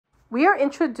We are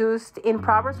introduced in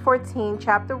Proverbs 14,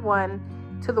 chapter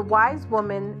 1, to the wise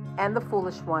woman and the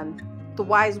foolish one. The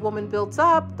wise woman builds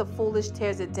up, the foolish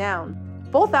tears it down.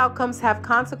 Both outcomes have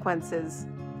consequences.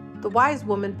 The wise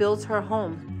woman builds her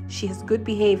home. She has good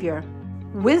behavior.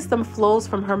 Wisdom flows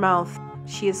from her mouth.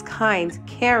 She is kind,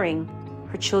 caring.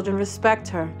 Her children respect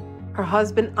her. Her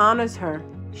husband honors her.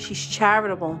 She's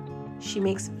charitable. She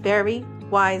makes very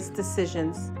wise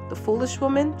decisions. The foolish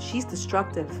woman, she's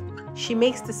destructive. She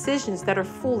makes decisions that are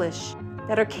foolish,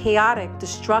 that are chaotic,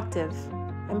 destructive.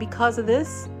 And because of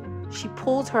this, she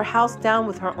pulls her house down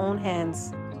with her own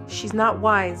hands. She's not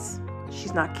wise.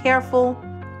 She's not careful.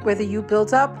 Whether you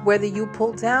build up, whether you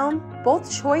pull down,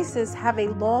 both choices have a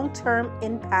long-term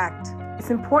impact. It's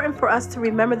important for us to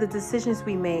remember the decisions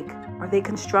we make. Are they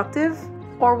constructive?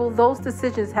 Or will those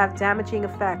decisions have damaging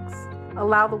effects?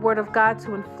 Allow the Word of God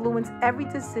to influence every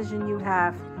decision you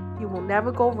have. You will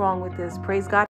never go wrong with this. Praise God.